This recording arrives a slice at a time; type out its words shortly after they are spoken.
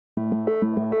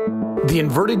The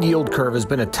inverted yield curve has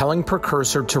been a telling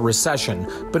precursor to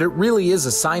recession, but it really is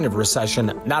a sign of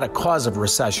recession, not a cause of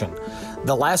recession.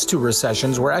 The last two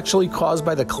recessions were actually caused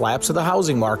by the collapse of the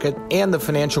housing market and the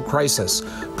financial crisis.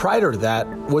 Prior to that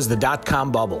was the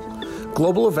dot-com bubble.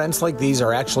 Global events like these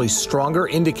are actually stronger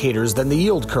indicators than the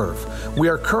yield curve. We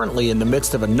are currently in the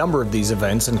midst of a number of these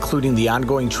events, including the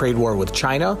ongoing trade war with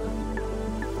China,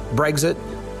 Brexit,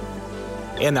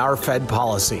 and our Fed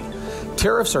policy.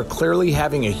 Tariffs are clearly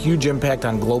having a huge impact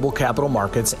on global capital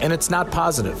markets, and it's not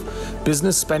positive.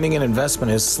 Business spending and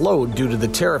investment has slowed due to the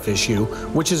tariff issue,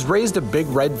 which has raised a big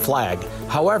red flag.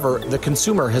 However, the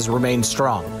consumer has remained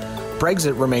strong.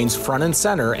 Brexit remains front and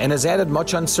center and has added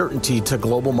much uncertainty to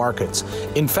global markets.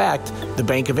 In fact, the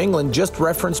Bank of England just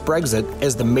referenced Brexit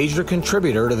as the major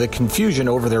contributor to the confusion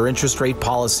over their interest rate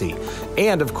policy.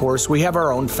 And of course, we have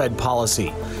our own Fed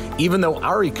policy. Even though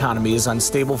our economy is on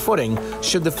stable footing,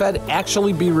 should the Fed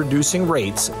actually be reducing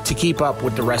rates to keep up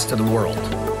with the rest of the world?